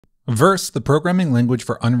Verse, the programming language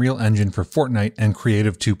for Unreal Engine for Fortnite and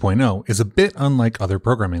Creative 2.0, is a bit unlike other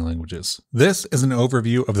programming languages. This is an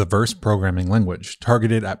overview of the Verse programming language,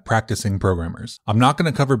 targeted at practicing programmers. I'm not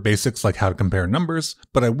going to cover basics like how to compare numbers,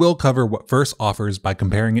 but I will cover what Verse offers by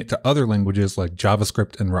comparing it to other languages like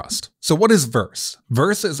JavaScript and Rust. So what is Verse?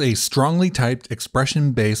 Verse is a strongly typed,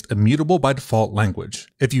 expression-based, immutable by default language.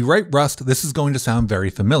 If you write Rust, this is going to sound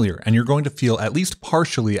very familiar, and you're going to feel at least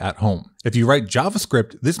partially at home. If you write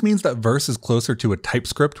JavaScript, this means that Verse is closer to a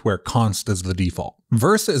TypeScript where const is the default.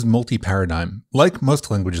 Verse is multi-paradigm, like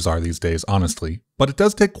most languages are these days, honestly, but it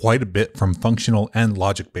does take quite a bit from functional and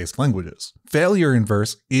logic-based languages. Failure in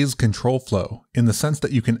Verse is control flow, in the sense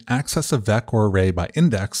that you can access a vec or array by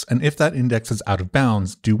index, and if that index is out of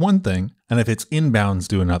bounds, do one thing, and if it's in bounds,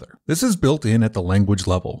 do another. This is built in at the language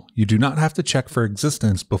level. You do not have to check for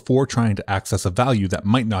existence before trying to access a value that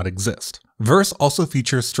might not exist. Verse also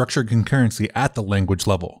features structured concurrency at the language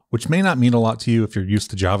level, which may not mean a lot to you if you're used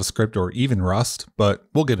to JavaScript or even Rust, but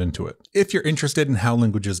we'll get into it. If you're interested in how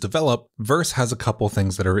languages develop, Verse has a couple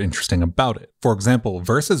things that are interesting about it. For example,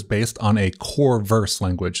 Verse is based on a core verse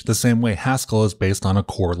language, the same way Haskell is based on a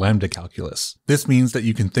core lambda calculus. This means that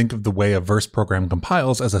you can think of the way a Verse program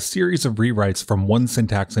compiles as a series of rewrites from one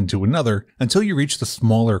syntax into another until you reach the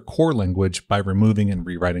smaller core language by removing and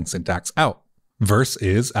rewriting syntax out. Verse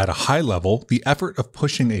is, at a high level, the effort of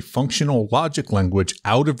pushing a functional logic language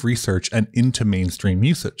out of research and into mainstream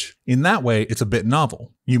usage. In that way, it's a bit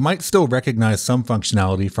novel. You might still recognize some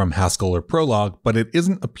functionality from Haskell or Prolog, but it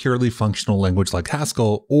isn't a purely functional language like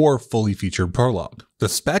Haskell or fully featured Prolog. The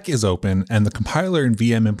spec is open, and the compiler and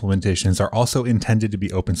VM implementations are also intended to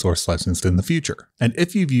be open source licensed in the future. And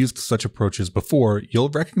if you've used such approaches before, you'll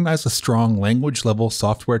recognize a strong language-level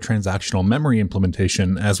software transactional memory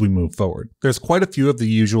implementation as we move forward. There's quite a few of the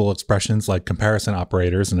usual expressions like comparison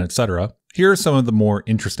operators and etc. Here are some of the more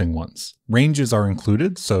interesting ones. Ranges are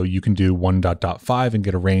included, so you can do 1.5 and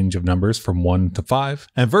get a range of numbers from 1 to 5.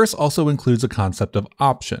 And Verse also includes a concept of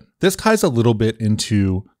option. This ties a little bit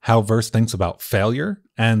into how Verse thinks about failure,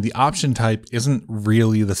 and the option type isn't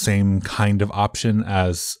really the same kind of option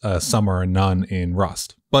as a sum or a none in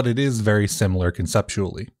Rust, but it is very similar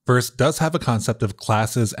conceptually. Verse does have a concept of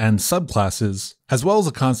classes and subclasses, as well as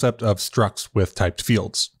a concept of structs with typed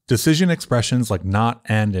fields. Decision expressions like not,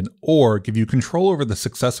 and or give you control over the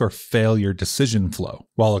success or failure decision flow,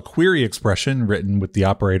 while a query expression written with the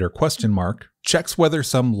operator question mark checks whether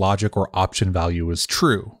some logic or option value is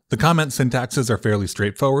true. The comment syntaxes are fairly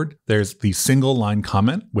straightforward. There's the single line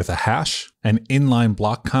comment with a hash, an inline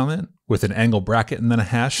block comment with an angle bracket and then a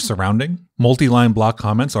hash surrounding. Multi-line block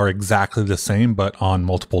comments are exactly the same but on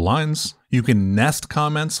multiple lines. You can nest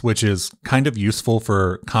comments, which is kind of useful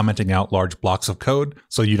for commenting out large blocks of code,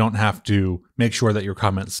 so you don't have to make sure that your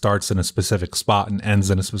comment starts in a specific spot and ends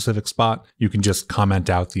in a specific spot. You can just comment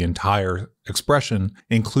out the entire expression,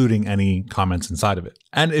 including any comments inside of it.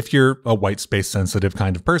 And if you're a white space sensitive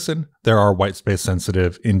kind of person, there are white space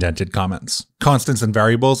sensitive indented comments. Constants and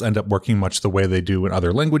variables end up working much the way they do in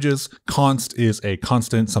other languages. Const is a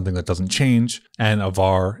constant, something that doesn't change, and a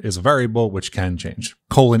var is a variable which can change.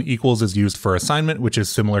 Colon equals is used for assignment, which is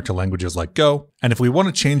similar to languages like Go. And if we want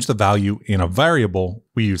to change the value in a variable,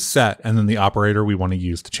 we use set, and then the operator we want to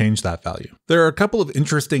use to change that value. There are a couple of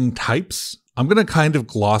interesting types. I'm going to kind of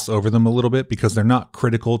gloss over them a little bit because they're not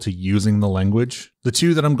critical to using the language. The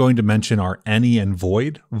two that I'm going to mention are any and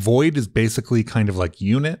void. Void is basically kind of like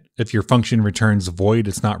unit. If your function returns void,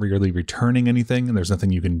 it's not really returning anything, and there's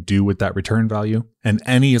nothing you can do with that return value. And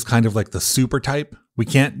any is kind of like the super type. We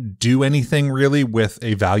can't do anything really with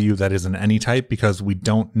a value that is an any type because we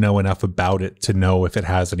don't know enough about it to know if it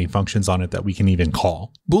has any functions on it that we can even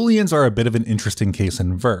call. Booleans are a bit of an interesting case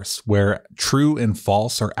in Verse, where true and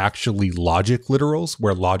false are actually logic literals,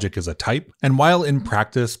 where logic is a type. And while in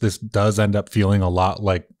practice this does end up feeling a lot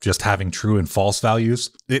like just having true and false values,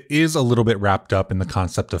 it is a little bit wrapped up in the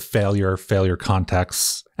concept of failure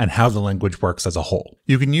contexts, and how the language works as a whole.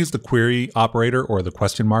 You can use the query operator or the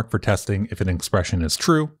question mark for testing if an expression is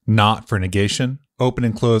true, not for negation. Open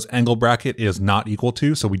and close angle bracket is not equal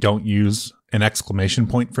to, so we don't use an exclamation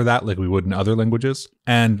point for that like we would in other languages.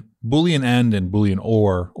 And Boolean and Boolean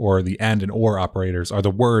or the and operators are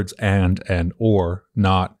the words and or,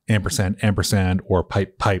 not ampersand, or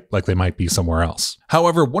pipe like they might be somewhere else.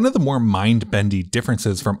 However, one of the more mind-bendy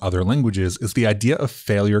differences from other languages is the idea of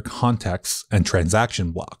failure contexts and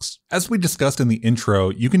transaction blocks. As we discussed in the intro,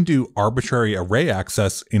 you can do arbitrary array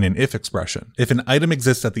access in an if expression. If an item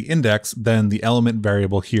exists at the index, then the element element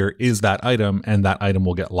variable here is that item, and that item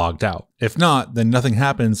will get logged out. If not, then nothing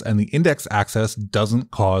happens and the index access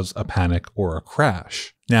doesn't cause a panic or a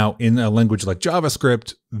crash. Now, in a language like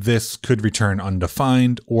JavaScript, this could return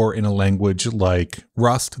undefined, or in a language like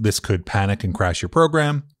Rust, this could panic and crash your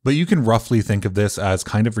program. But you can roughly think of this as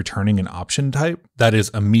kind of returning an option type that is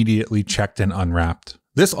immediately checked and unwrapped.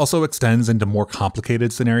 This also extends into more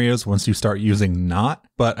complicated scenarios once you start using not,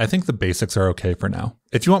 but I think the basics are okay for now.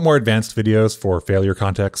 If you want more advanced videos for failure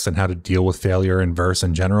contexts and how to deal with failure in verse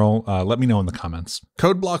in general, let me know in the comments.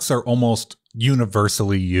 Code blocks are almost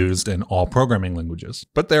universally used in all programming languages,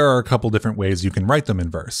 but there are a couple different ways you can write them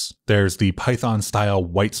in verse. There's the Python style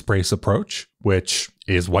whitespace approach, which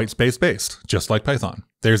is whitespace based, just like Python.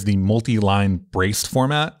 There's the multi-line braced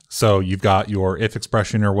format. So you've got your if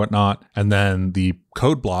expression or whatnot, and then the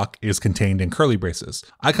code block is contained in curly braces.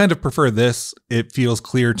 I kind of prefer this. It feels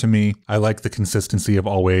clear to me. I like the consistency of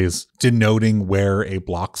always denoting where a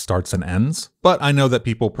block starts and ends, but I know that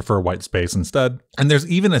people prefer whitespace instead. And there's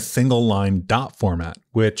even a single line dot format,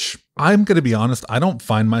 which I'm going to be honest, I don't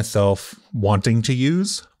find myself wanting to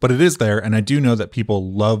use, but it is there. And I do know that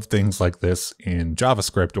people love things like this in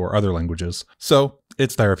JavaScript or other languages. So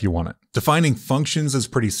it's there if you want it. Defining functions is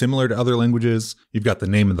pretty similar to other languages. You've got the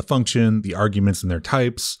name of the function, the arguments and their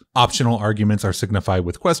types. Optional arguments are signified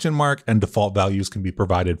with question mark, and default values can be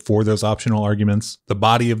provided for those optional arguments. The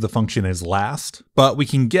body of the function is last, but we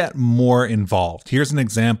can get more involved. Here's an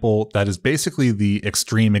example that is basically the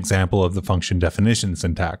extreme example of the function definition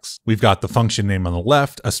syntax. We've got the function name on the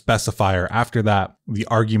left, a specifier after that, the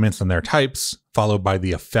arguments and their types, followed by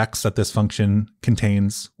the effects that this function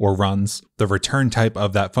contains or runs, the return type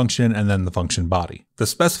of that function, and then the function body. The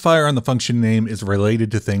specifier on the function name is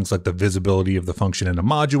related to things like the visibility of the function in a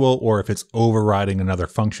module, or if it's overriding another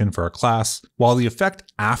function for a class, while the effect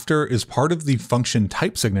after is part of the function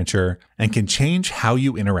type signature and can change how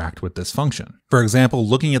you interact with this function. For example,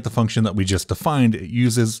 looking at the function that we just defined, it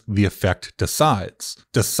uses the effect decides.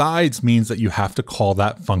 Decides means that you have to call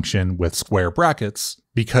that function with square brackets,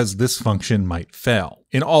 because this function might fail.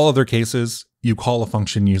 In all other cases, you call a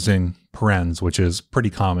function using parens, which is pretty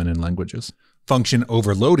common in languages. Function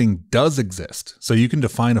overloading does exist, so you can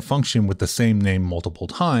define a function with the same name multiple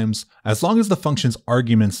times, as long as the function's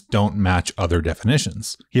arguments don't match other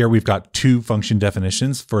definitions. Here we've got two function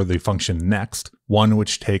definitions for the function next, one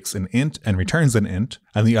which takes an int and returns an int,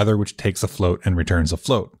 and the other which takes a float and returns a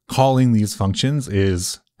float. Calling these functions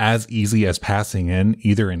is as easy as passing in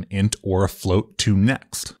either an int or a float to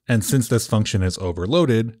next. And since this function is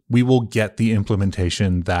overloaded, we will get the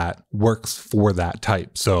implementation that works for that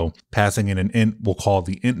type. So passing in an int, we'll call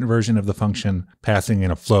the int version of the function. Passing in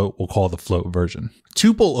a float, we'll call the float version.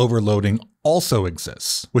 Tuple overloading also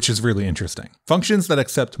exists, which is really interesting. Functions that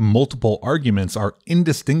accept multiple arguments are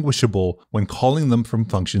indistinguishable when calling them from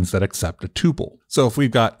functions that accept a tuple. So if we've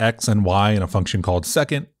got x and y in a function called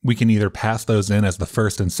second, we can either pass those in as the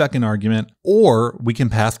first and second argument, or we can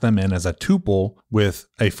pass them in as a tuple with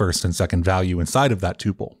a first and second value inside of that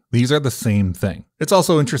tuple. These are the same thing. It's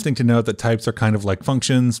also interesting to note that types are kind of like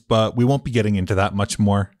functions, but we won't be getting into that much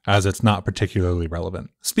more as it's not particularly relevant.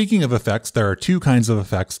 Speaking of effects, there are two kinds of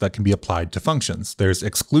effects that can be applied to functions. There's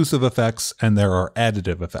exclusive effects and there are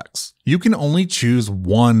additive effects. You can only choose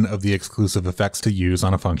one of the exclusive effects to use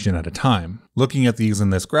on a function at a time. Looking at these in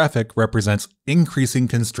this graphic represents increasing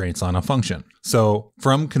constraints on a function. So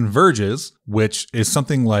from converges, which is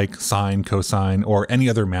something like sine, cosine, or any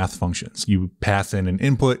other math functions. You pass in an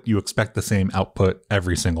input, you expect the same output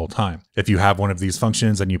every single time. If you have one of these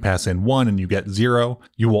functions and you pass in 1 and you get 0,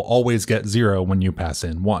 you will always get 0 when you pass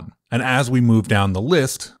in 1. And as we move down the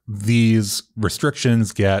list, these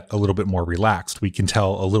restrictions get a little bit more relaxed. We can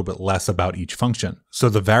tell a little bit less about each function. So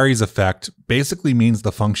the varies effect basically means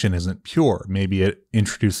the function isn't pure. Maybe it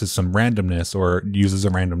introduces some randomness or uses a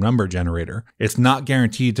random number generator. It's not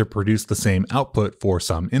guaranteed to produce the same output for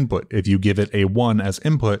some input. If you give it a 1 as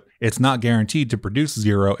input, it's not guaranteed to produce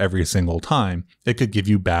 0 every single time. It could give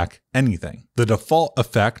you back anything. The default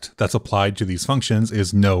effect that's applied to these functions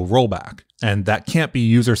is no rollback. And that can't be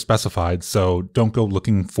user specified, so don't go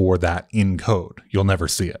looking for that in code. You'll never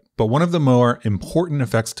see it. But one of the more important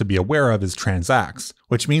effects to be aware of is transacts,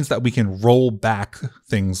 which means that we can roll back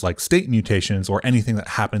things like state mutations or anything that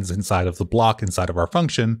happens inside of the block inside of our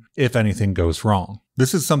function if anything goes wrong.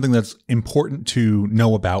 This is something that's important to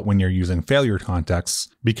know about when you're using failure contexts,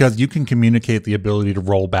 because you can communicate the ability to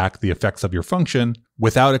roll back the effects of your function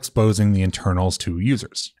without exposing the internals to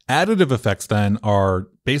users. Additive effects then are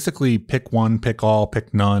basically pick one, pick all,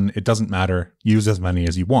 pick none. It doesn't matter. Use as many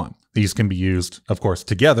as you want. These can be used, of course,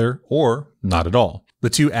 together or not at all. The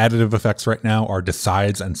two additive effects right now are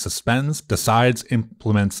decides and suspends. Decides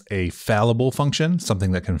implements a fallible function,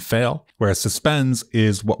 something that can fail, whereas suspends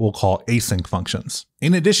is what we'll call async functions.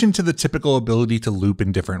 In addition to the typical ability to loop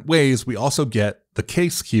in different ways, we also get the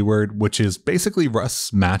case keyword, which is basically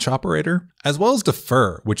Rust's match operator, as well as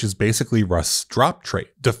defer, which is basically Rust's drop trait.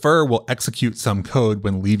 Defer will execute some code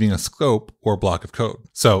when leaving a scope or block of code.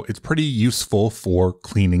 So it's pretty useful for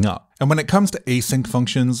cleaning up. And when it comes to async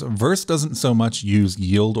functions, Verse doesn't so much use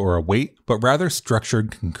yield or await, but rather structured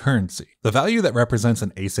concurrency. The value that represents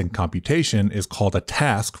an async computation is called a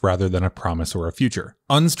task rather than a promise or a future.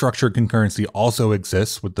 Unstructured concurrency also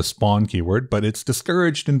exists with the spawn keyword, but it's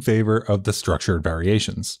discouraged in favor of the structured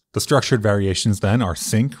variations. The structured variations then are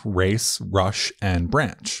sync, race, rush, and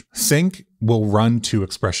branch. Sync will run two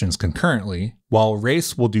expressions concurrently, while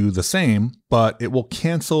race will do the same, but it will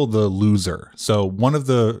cancel the loser. So one of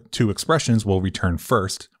the two expressions will return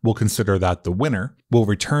first. We'll consider that the winner. We'll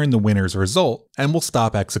return the winner's result, and we'll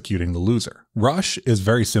stop executing the loser. Rush is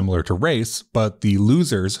very similar to race, but the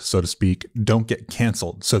losers, so to speak, don't get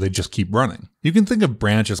canceled, so they just keep running. You can think of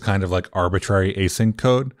branch as kind of like arbitrary async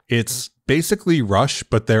code. It's basically rush,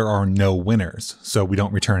 but there are no winners, so we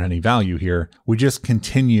don't return any value here. We just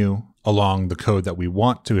continue along the code that we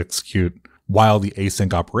want to execute while the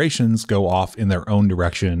async operations go off in their own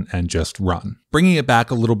direction and just run. Bringing it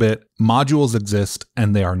back a little bit, modules exist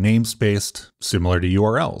and they are namespaced similar to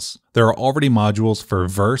URLs. There are already modules for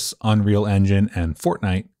Verse, Unreal Engine, and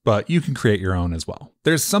Fortnite, but you can create your own as well.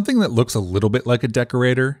 There's something that looks a little bit like a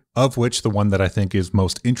decorator, of which the one that I think is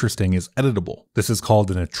most interesting is editable. This is called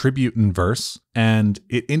an attribute in Verse, and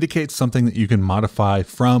it indicates something that you can modify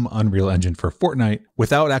from Unreal Engine for Fortnite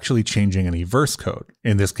without actually changing any Verse code.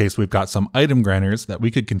 In this case, we've got some item granters that we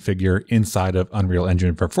could configure inside of Unreal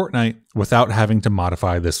Engine for Fortnite without having to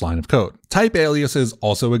modify this line of code. Type aliases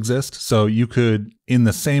also exist, so you could, in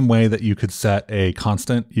the same way that you could set a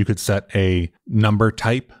constant, you could set a number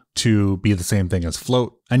type to be the same thing as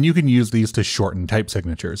float. And you can use these to shorten type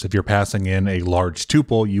signatures. If you're passing in a large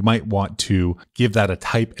tuple, you might want to give that a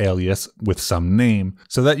type alias with some name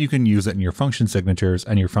so that you can use it in your function signatures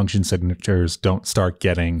and your function signatures don't start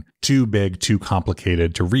getting too big, too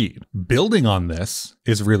complicated to read. Building on this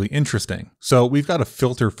is really interesting. So we've got a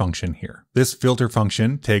filter function here. This filter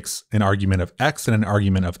function takes an argument of x and an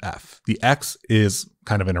argument of f. The x is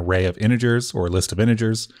kind of an array of integers or a list of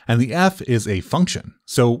integers, and the f is a function.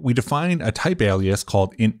 So we define a type alias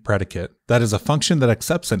called int predicate. That is a function that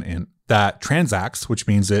accepts an int, that transacts, which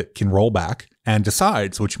means it can roll back, and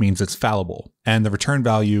decides, which means it's fallible. And the return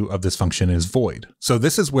value of this function is void. So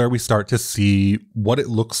this is where we start to see what it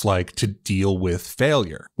looks like to deal with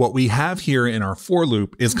failure. What we have here in our for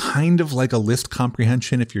loop is kind of like a list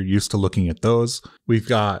comprehension if you're used to looking at those. We've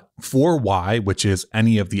got for y, which is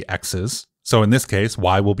any of the x's. So in this case,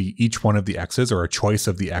 y will be each one of the x's or a choice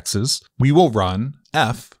of the x's. We will run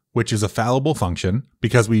f, which is a fallible function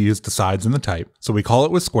because we use decides in the type. So we call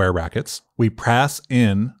it with square brackets. We pass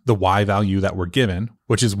in the y value that we're given,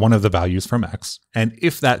 which is one of the values from x. And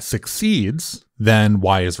if that succeeds, then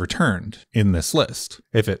y is returned in this list.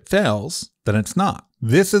 If it fails, then it's not.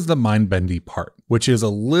 This is the mind-bendy part, which is a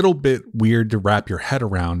little bit weird to wrap your head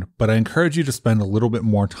around, but I encourage you to spend a little bit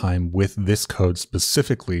more time with this code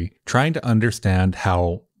specifically, trying to understand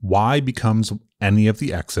how y becomes any of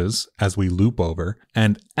the x's as we loop over,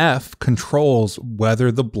 and f controls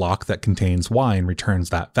whether the block that contains y and returns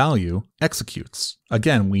that value executes.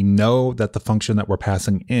 Again, we know that the function that we're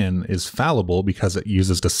passing in is fallible because it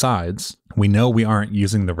uses decides. We know we aren't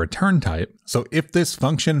using the return type. So if this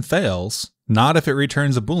function fails, not if it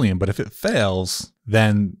returns a Boolean, but if it fails,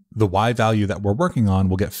 then the y value that we're working on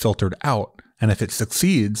will get filtered out. And if it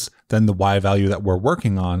succeeds, then the y value that we're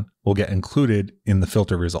working on will get included in the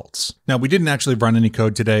filter results. Now, we didn't actually run any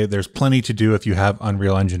code today. There's plenty to do if you have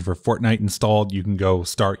Unreal Engine for Fortnite installed. You can go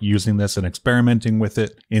start using this and experimenting with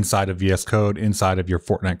it inside of VS Code, inside of your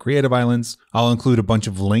Fortnite Creative Islands. I'll include a bunch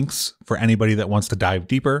of links for anybody that wants to dive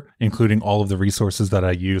deeper, including all of the resources that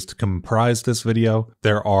I used to comprise this video.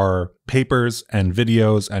 There are papers and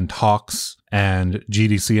videos and talks and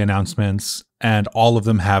GDC announcements, and all of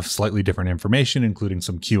them have slightly different information, including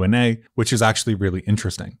some Q&A, which is actually really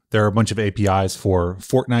interesting. There are a bunch of APIs for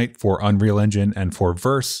Fortnite, for Unreal Engine, and for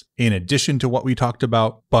Verse, in addition to what we talked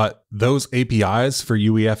about, but those APIs for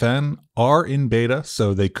UEFN are in beta,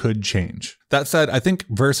 so they could change. That said, I think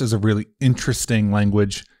Verse is a really interesting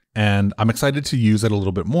language, and I'm excited to use it a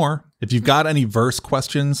little bit more. If you've got any Verse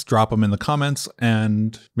questions, drop them in the comments,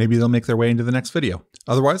 and maybe they'll make their way into the next video.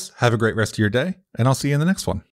 Otherwise, have a great rest of your day, and I'll see you in the next one.